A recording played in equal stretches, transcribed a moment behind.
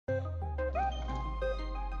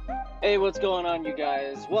Hey, what's going on, you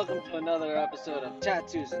guys? Welcome to another episode of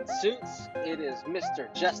Tattoos and Suits. It is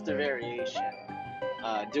Mr. Just a Variation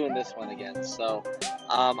doing this one again.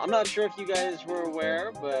 I'm not sure if you guys were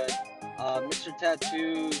aware, but Mr.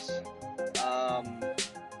 Tattoos, um,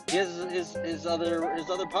 he has his other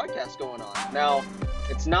podcast going on. Now,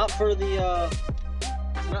 it's not for the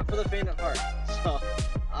faint of heart. So,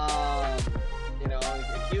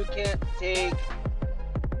 if you can't take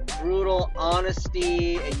brutal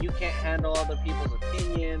honesty and you can't handle other people's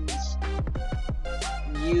opinions,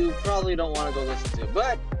 you probably don't want to go listen to it.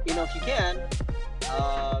 But if you can,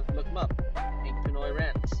 look him up. Hank Pinoy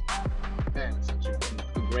Rants. Man, it's such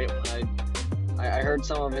a great one. I heard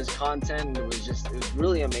some of his content and it was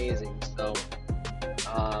really amazing. So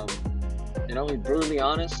he's brutally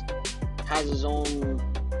honest, has his own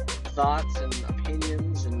thoughts and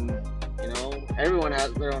opinions, and everyone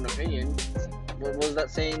has their own opinion. What was that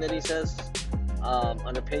saying that he says?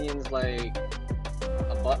 An opinion's like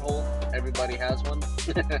a butthole. Everybody has one.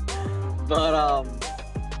 But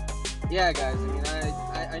yeah, guys.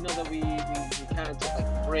 I know that we kind of took like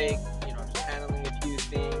a break. Just handling a few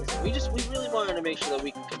things. We really wanted to make sure that we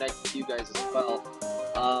can connect with you guys as well.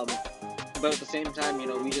 But at the same time,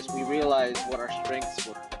 we realized what our strengths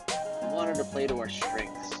were. We wanted to play to our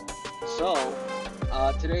strengths. So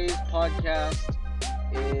today's podcast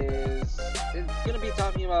is going to be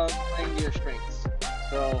talking about playing to your strengths.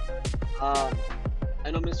 So, I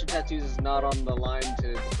know Mr. Tattoos is not on the line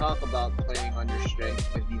to talk about playing on your strengths,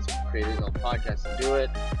 but he's created his own podcast to do it.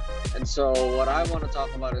 And so, what I want to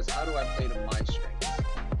talk about is how do I play to my strengths?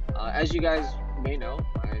 As you guys may know,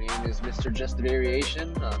 my name is Mr. Just a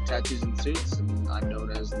Variation, Tattoos and Suits, and I'm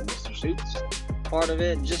known as the Mr. Suits part of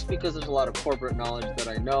it, just because there's a lot of corporate knowledge that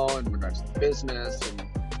I know in regards to business and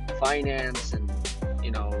finance and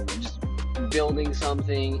just building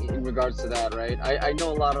something in regards to that, right? I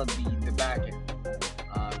know a lot of the back end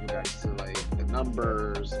in regards to like the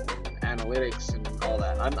numbers and analytics and all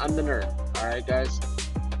that. I'm the nerd, all right, guys.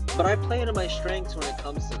 But I play to my strengths when it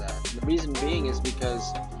comes to that. And the reason being is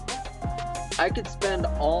because I could spend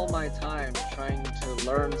all my time trying to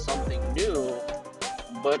learn something new,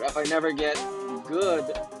 but if I never get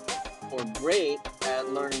good or great at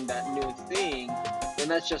learning that new thing, then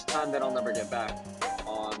that's just time that I'll never get back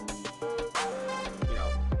on,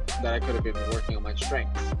 that I could have been working on my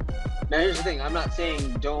strengths. Now here's the thing, I'm not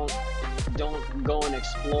saying don't go and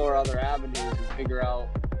explore other avenues and figure out,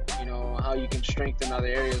 how you can strengthen other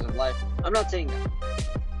areas of life. I'm not saying that.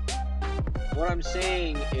 What I'm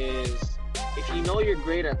saying is, if you know you're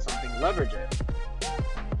great at something, leverage it.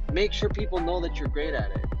 Make sure people know that you're great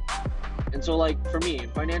at it. And so, like for me,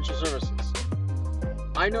 in financial services,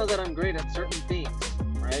 I know that I'm great at certain things,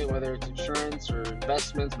 right? Whether it's insurance or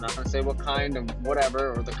investments, I'm not going to say what kind of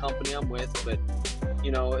whatever, or the company I'm with, but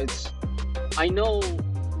I know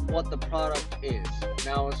what the product is.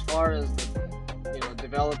 Now, as far as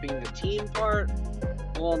developing the team part,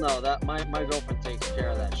 well, no, that my girlfriend takes care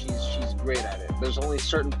of that. She's great at it. There's only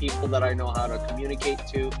certain people that I know how to communicate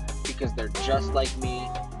to because they're just like me,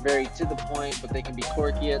 very to the point, but they can be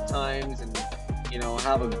quirky at times and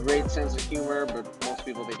have a great sense of humor, but most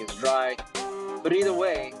people think it's dry. But either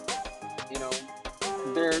way,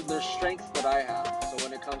 there's strengths that I have. So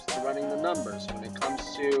when it comes to running the numbers, when it comes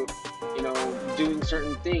to doing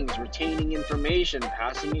certain things, retaining information,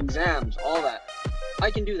 passing exams, all that, I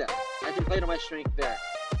can do that. I can play to my strength there.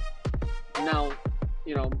 Now,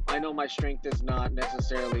 I know my strength is not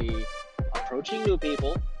necessarily approaching new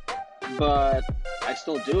people, but I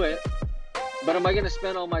still do it. But am I going to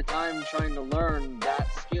spend all my time trying to learn that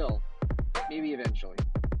skill? Maybe eventually,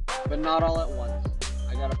 but not all at once.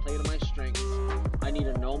 I got to play to my strengths. I need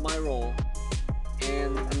to know my role.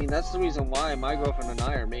 And that's the reason why my girlfriend and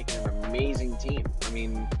I are making an amazing team.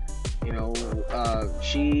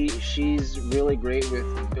 She's really great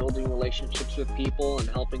with building relationships with people and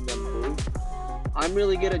helping them move. I'm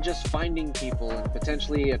really good at just finding people and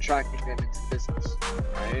potentially attracting them into business,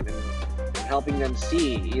 right? And helping them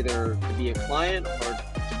see either to be a client or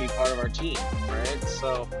to be part of our team, right?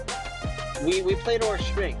 So we play to our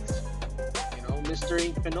strengths. Mr.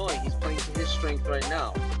 Ink Pinoy, he's playing to his strength right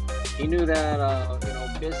now. He knew that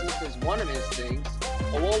business is one of his things,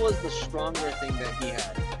 but what was the stronger thing that he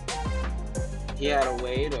had? He had a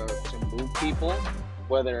way to move people,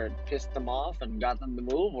 whether it pissed them off and got them to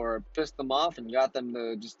move, or it pissed them off and got them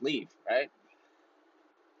to just leave, right?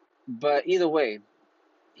 But either way,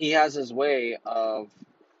 he has his way of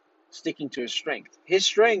sticking to his strength. His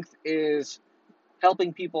strength is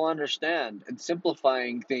helping people understand and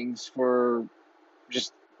simplifying things for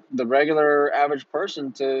just the regular average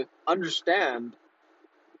person to understand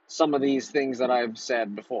some of these things that I've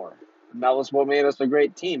said before. And that was what made us a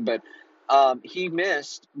great team. But he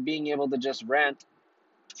missed being able to just rant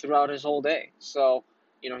throughout his whole day. So,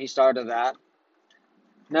 he started that.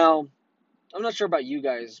 Now, I'm not sure about you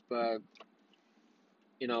guys, but,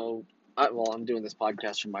 you know, I'm doing this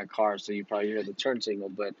podcast from my car, so you probably hear the turn signal.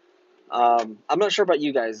 But I'm not sure about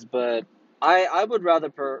you guys, but I would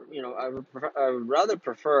rather I would rather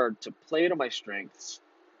prefer to play to my strengths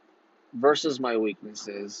versus my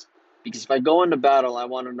weaknesses, because if I go into battle, I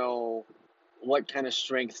want to know what kind of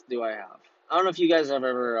strength do I have. I don't know if you guys have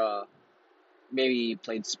ever maybe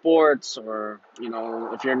played sports, or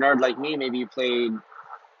if you're a nerd like me, maybe you played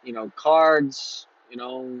cards,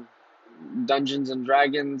 Dungeons and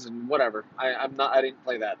Dragons and whatever. I didn't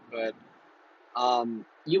play that, but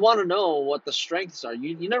you want to know what the strengths are.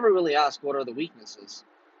 You never really ask what are the weaknesses.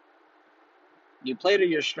 You play to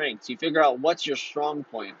your strengths. You figure out what's your strong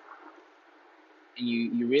point, and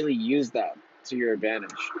you really use that to your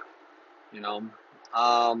advantage. You know,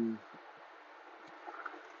 um,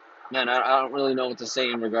 man, I don't really know what to say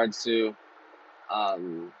in regards to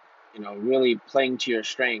um, really playing to your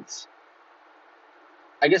strengths.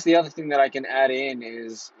 I guess the other thing that I can add in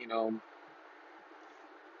is,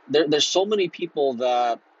 there's so many people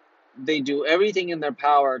that they do everything in their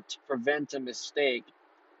power to prevent a mistake,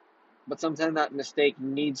 but sometimes that mistake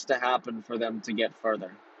needs to happen for them to get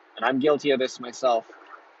further. And I'm guilty of this myself.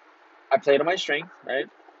 I play to my strength, right?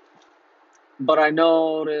 But I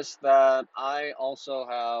noticed that I also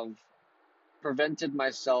have prevented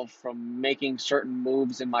myself from making certain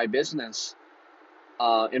moves in my business,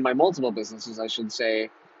 in my multiple businesses, I should say,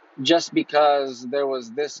 just because there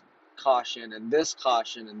was this caution and this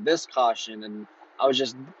caution and this caution, and I was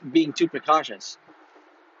just being too precautious.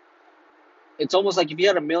 It's almost like if you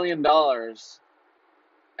had $1 million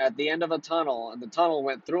at the end of a tunnel, and the tunnel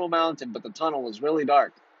went through a mountain, but the tunnel was really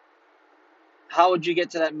dark. How would you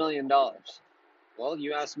get to that $1 million? Well,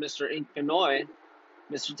 you ask Mr. Ink Pinoy,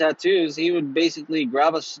 Mr. Tattoos, he would basically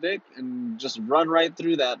grab a stick and just run right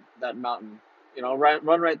through that mountain.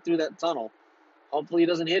 Run right through that tunnel. Hopefully he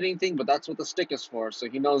doesn't hit anything, but that's what the stick is for, so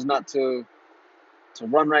he knows not to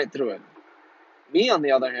run right through it. Me, on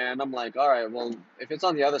the other hand, I'm like, all right, well, if it's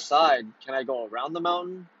on the other side, can I go around the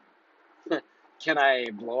mountain? Can I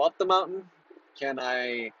blow up the mountain? Can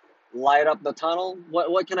I light up the tunnel?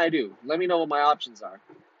 What can I do? Let me know what my options are,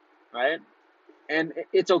 right? And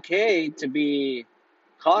it's okay to be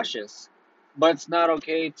cautious, but it's not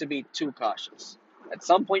okay to be too cautious. At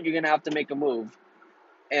some point, you're gonna have to make a move,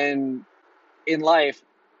 and in life,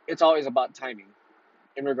 it's always about timing.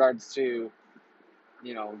 In regards to,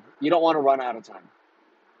 you don't want to run out of time,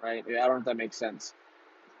 right? I don't know if that makes sense.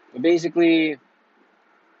 But basically,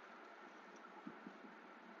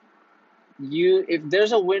 if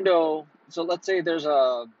there's a window, so let's say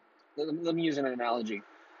let me use an analogy.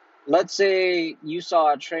 Let's say you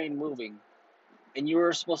saw a train moving, and you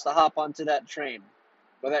were supposed to hop onto that train,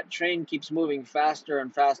 but that train keeps moving faster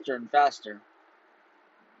and faster and faster.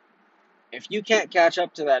 If you can't catch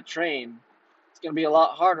up to that train, it's going to be a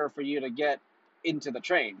lot harder for you to get into the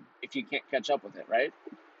train if you can't catch up with it, right?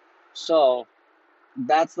 So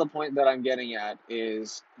that's the point that I'm getting at,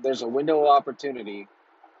 is there's a window of opportunity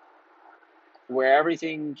where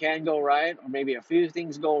everything can go right, or maybe a few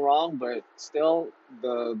things go wrong, but still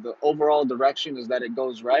the overall direction is that it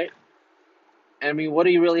goes right. And I mean, what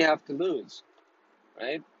do you really have to lose,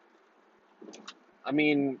 right? I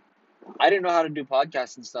mean, I didn't know how to do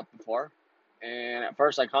podcasts and stuff before, and at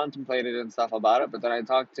first I contemplated and stuff about it, but then I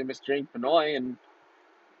talked to Mr. Ink Pinoy, and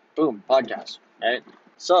boom, podcast, right?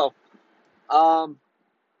 So, um,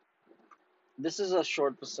 this is a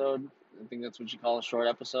short episode. I think that's what you call a short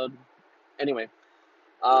episode. Anyway,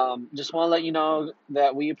 just want to let you know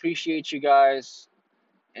that we appreciate you guys,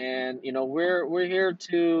 and we're here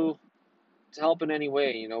to help in any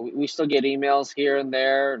way. We still get emails here and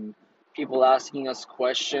there, and people asking us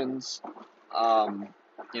questions. Um,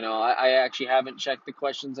 I actually haven't checked the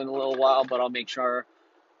questions in a little while, but I'll make sure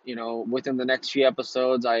within the next few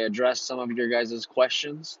episodes I address some of your guys'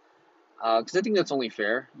 questions, because I think that's only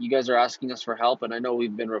fair. You guys are asking us for help, and I know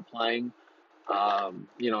we've been replying,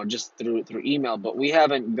 just through email, but we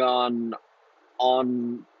haven't gone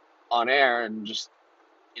on air and just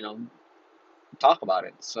you know talk about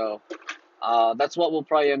it. So that's what we'll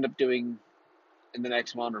probably end up doing in the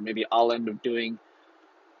next one, or maybe I'll end up doing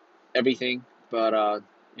everything. But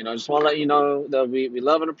just want to let you know that we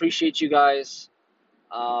love and appreciate you guys.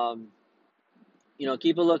 Um,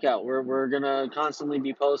 keep a lookout. We're gonna constantly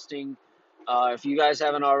be posting. If you guys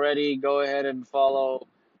haven't already, go ahead and follow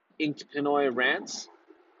Inked Pinoy Rants.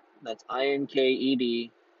 That's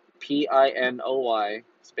INKEDPINOY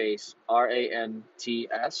space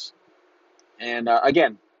RANTS. And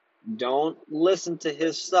again, don't listen to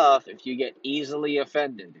his stuff if you get easily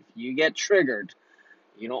offended. If you get triggered,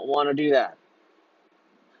 you don't want to do that.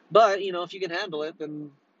 But if you can handle it,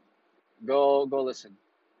 then go listen.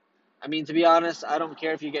 I mean, to be honest, I don't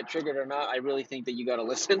care if you get triggered or not. I really think that you got to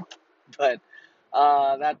listen. But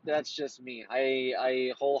that's just me.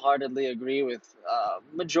 I wholeheartedly agree with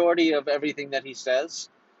majority of everything that he says.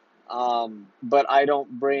 But I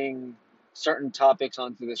don't bring certain topics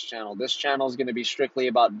onto this channel. This channel is going to be strictly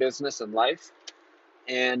about business and life.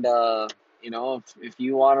 And if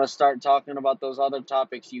you want to start talking about those other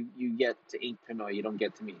topics, you get to Ink Pinoy. You don't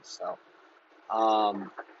get to me. So, um,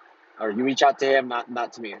 or you reach out to him,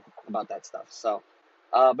 not to me about that stuff. So,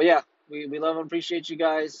 but yeah, we love and appreciate you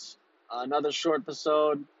guys. Another short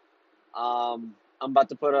episode. I'm about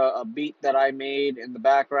to put a beat that I made in the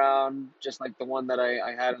background, just like the one that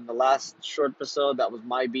I had in the last short episode. That was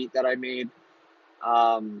my beat that I made.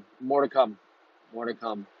 More to come. More to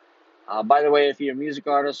come. By the way, if you're a music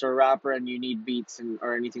artist or a rapper and you need beats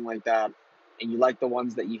or anything like that, and you like the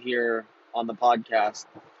ones that you hear on the podcast,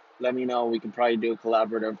 let me know. We can probably do a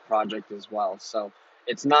collaborative project as well. So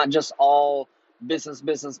it's not just all business,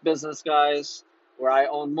 business, business, guys, where I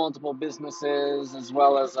own multiple businesses as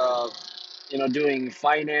well as doing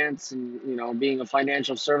finance and being a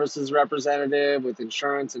financial services representative with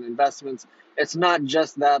insurance and investments. It's not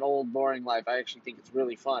just that old boring life. I actually think it's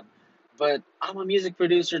really fun. But I'm a music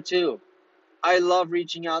producer too. I love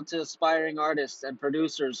reaching out to aspiring artists and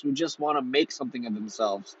producers who just want to make something of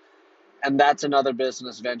themselves. And that's another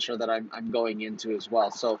business venture that I'm going into as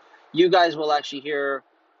well. So you guys will actually hear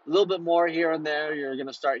a little bit more here and there. You're going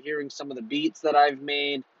to start hearing some of the beats that I've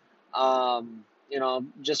made.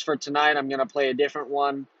 Just for tonight, I'm going to play a different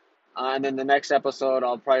one. And then the next episode,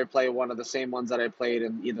 I'll probably play one of the same ones that I played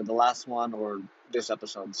in either the last one or this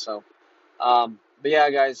episode. So, but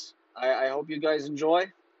yeah, guys, I hope you guys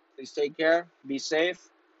enjoy. Please take care, be safe,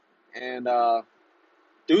 and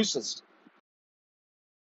deuces.